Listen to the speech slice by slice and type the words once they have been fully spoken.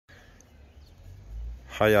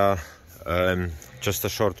Hiya, just a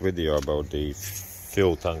short video about the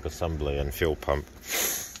fuel tank assembly and fuel pump.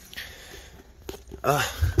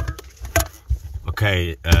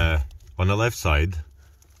 Okay, on the left side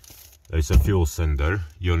there's a fuel sender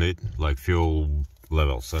unit, like fuel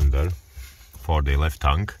level sender for the left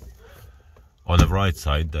tank. On the right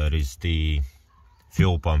side there is the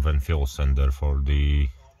fuel pump and fuel sender for the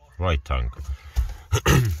right tank.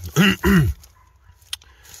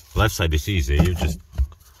 Left side is easy, you just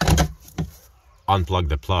unplug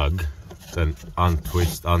the plug, then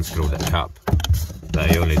unscrew the cap.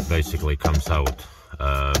 The unit basically comes out,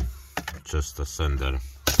 just a sender.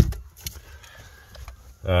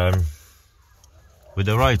 With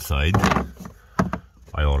the right side,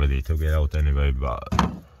 I already took it out anyway, but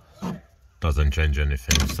doesn't change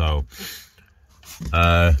anything. So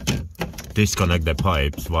disconnect the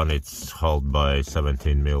pipes. One it's held by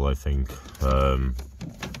 17mm, I think.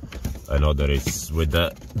 Another is with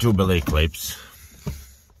the Jubilee clips.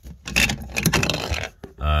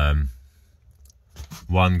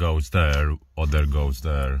 One goes there, other goes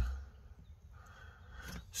there.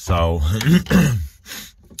 So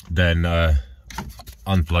then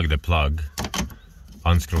unplug the plug,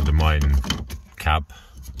 unscrew the main cap,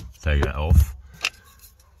 take it off.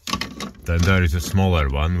 Then there is a smaller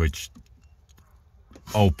one which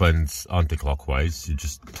opens anti-clockwise. You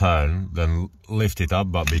just turn, then lift it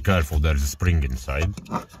up, but be careful, there's a spring inside.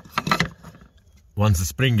 Once the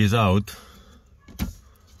spring is out,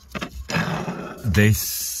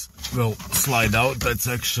 this will slide out. That's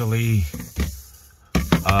actually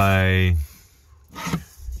a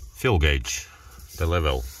fuel gauge, the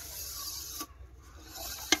level.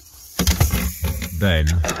 Then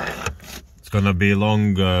it's gonna be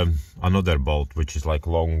long, another bolt which is like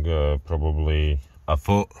long, probably a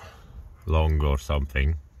foot long or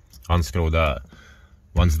something. Unscrew that.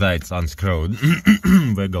 Once that's unscrewed,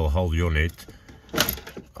 wiggle whole unit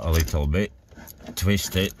a little bit,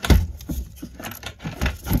 twist it.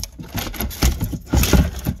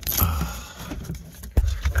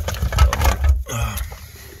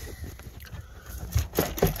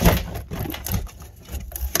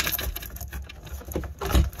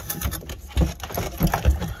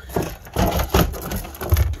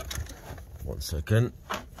 Second,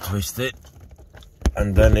 twist it,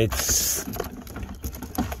 and then it's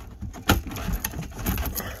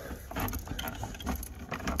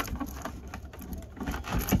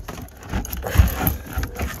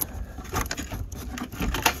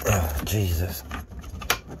Jesus.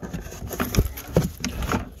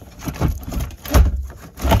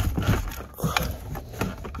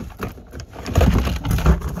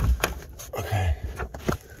 Okay.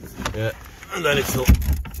 Yeah, and then it's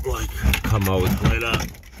like come out like that.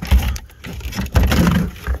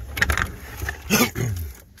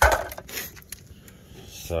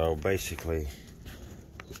 So basically,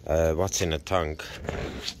 what's in a tank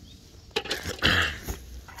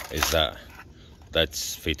is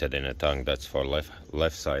that's fitted in a tank. That's for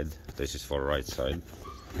left side. This is for right side.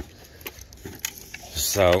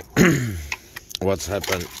 So what's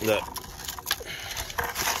happened? The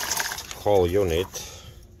whole unit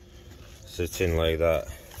sits in like that.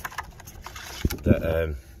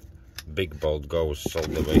 The big bolt goes all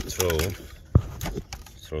the way through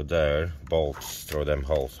there, bolts through them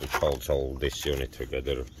holes, which holds all this unit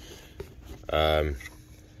together.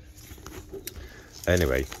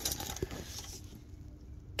 Anyway,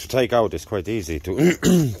 to take out is quite easy. To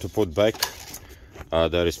to put back,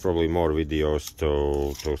 there is probably more videos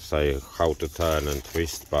to say how to turn and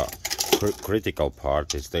twist, but critical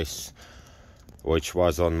part is this, which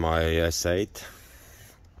was on my S8.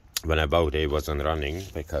 When I bought it, it wasn't running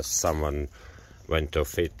because someone went to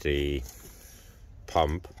fit the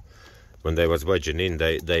pump. When they was wedging in,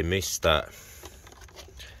 they missed that,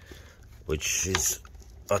 which is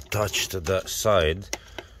attached to that side.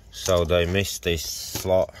 So they missed this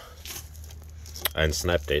slot and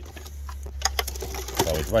snapped it.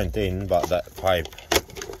 So it went in, but that pipe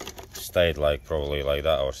stayed like probably like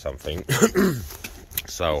that or something.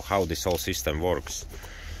 So how this whole system works?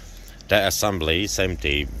 The assembly is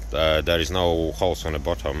empty, there is no holes on the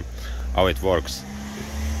bottom. How it works,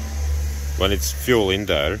 when it's fuel in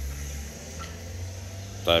there,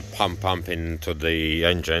 the pump into the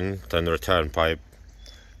engine, then return pipe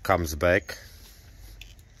comes back,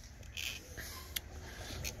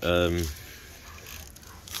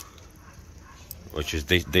 which is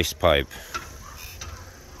this pipe,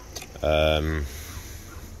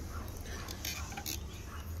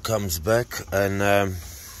 comes back and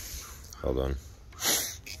hold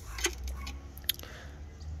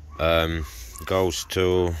on, goes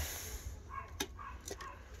to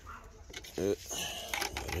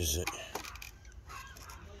Where is it?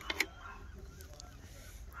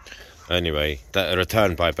 Anyway, that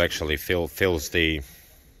return pipe actually fills the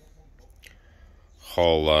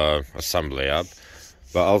whole assembly up.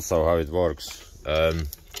 But also how it works.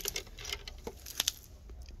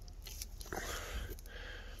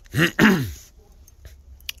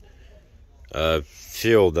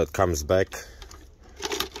 Fuel that comes back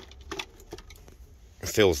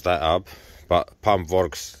fills that up, but pump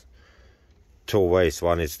works two ways.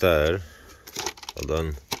 One is there, hold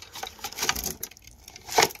on.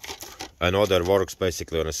 Another works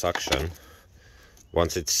basically on a suction.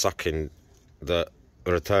 Once it's sucking the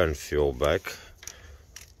return fuel back,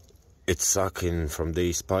 it's sucking from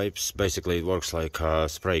these pipes. Basically it works like a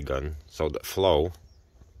spray gun, so that flow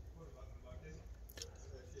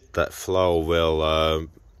will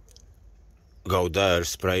go there,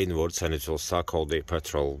 spray inwards, and it will suck all the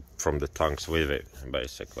petrol from the tanks with it,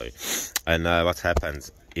 basically. And what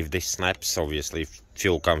happens if this snaps? Obviously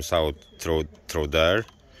fuel comes out through there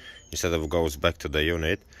instead of goes back to the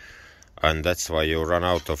unit, and that's why you run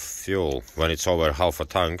out of fuel when it's over half a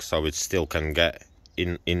tank, so it still can get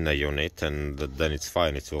in the unit, and then it's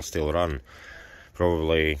fine. It will still run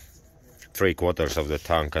probably 3/4 of the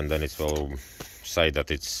tank, and then it will say that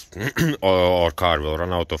it's or car will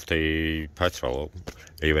run out of the petrol,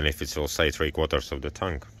 even if it will say 3/4 of the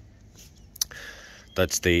tank.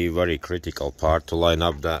 That's the very critical part, to line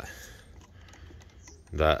up that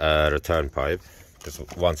return pipe, because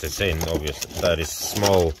once it's in, obviously there is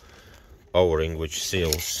small O-ring which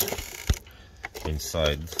seals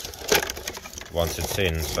inside once it's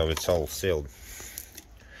in, so it's all sealed.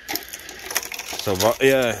 So, but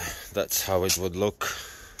yeah, that's how it would look.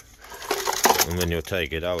 And when you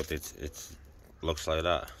take it out, it looks like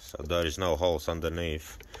that. So there is no holes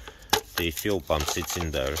underneath. The fuel pump sits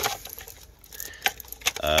in there.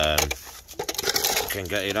 You can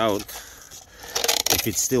get it out. If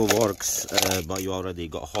it still works, but you already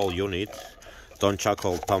got whole unit, don't chuck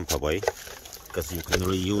old pump away, because you can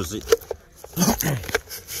reuse it.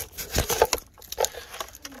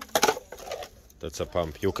 That's a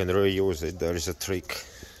pump. You can reuse it. There is a trick.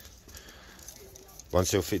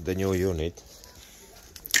 Once you fit the new unit,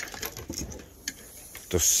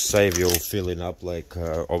 to save you filling up like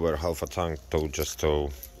over half a tank, just to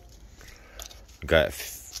get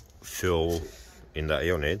fuel in that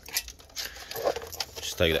unit,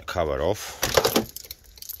 just take that cover off,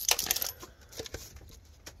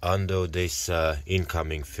 undo this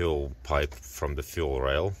incoming fuel pipe from the fuel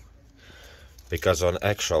rail, because on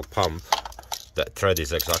actual pump that thread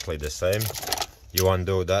is exactly the same. You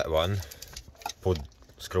undo that one,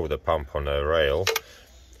 screw the pump on a rail,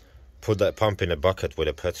 put that pump in a bucket with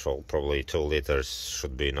a petrol, probably 2 liters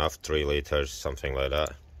should be enough, 3 liters, something like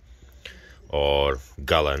that, or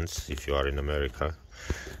gallons if you are in America,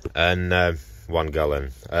 and 1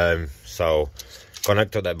 gallon. So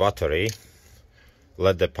connect to the battery,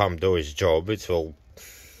 let the pump do its job. It will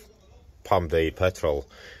pump the petrol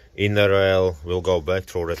in the rail, will go back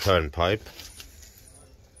through return pipe,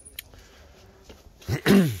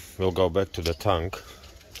 will go back to the tank,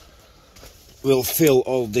 will fill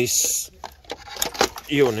all this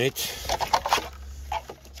unit,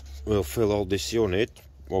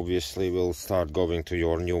 obviously will start going to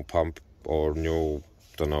your new pump or new,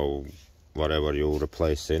 don't know, whatever you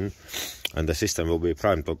replace in, and the system will be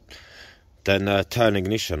primed. But then turn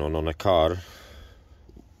ignition on a car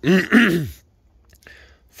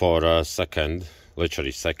for a second,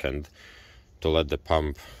 literally second, to let the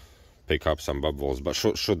pump pick up some bubbles, but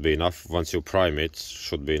should be enough. Once you prime it,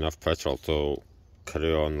 should be enough petrol to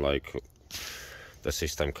carry on, like the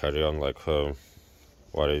system carry on like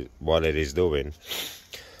what it is doing.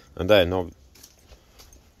 And then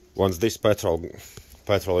once this petrol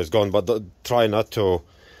is gone, but try not to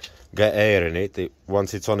get air in it.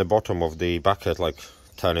 Once it's on the bottom of the bucket, like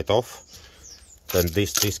turn it off, then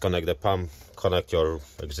disconnect the pump, connect your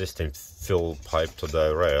existing fuel pipe to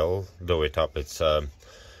the rail, do it up. It's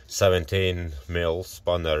 17 mil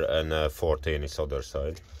spanner and 14 is other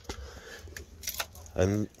side,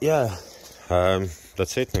 and yeah,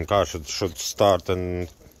 that's it. And car should start and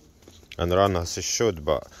run as it should.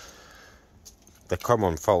 But the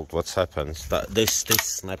common fault, what happens, that this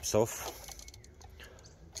snaps off,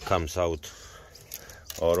 comes out,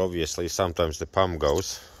 or obviously sometimes the pump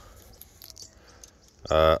goes.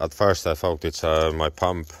 At first I thought it's my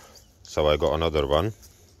pump, so I got another one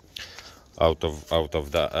out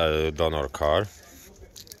of that donor car,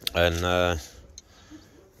 and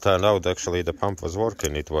turned out actually the pump was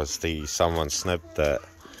working. It was someone snapped that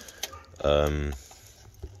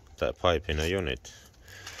pipe in a unit.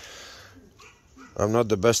 I'm not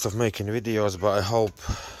the best of making videos, but I hope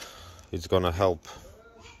it's gonna help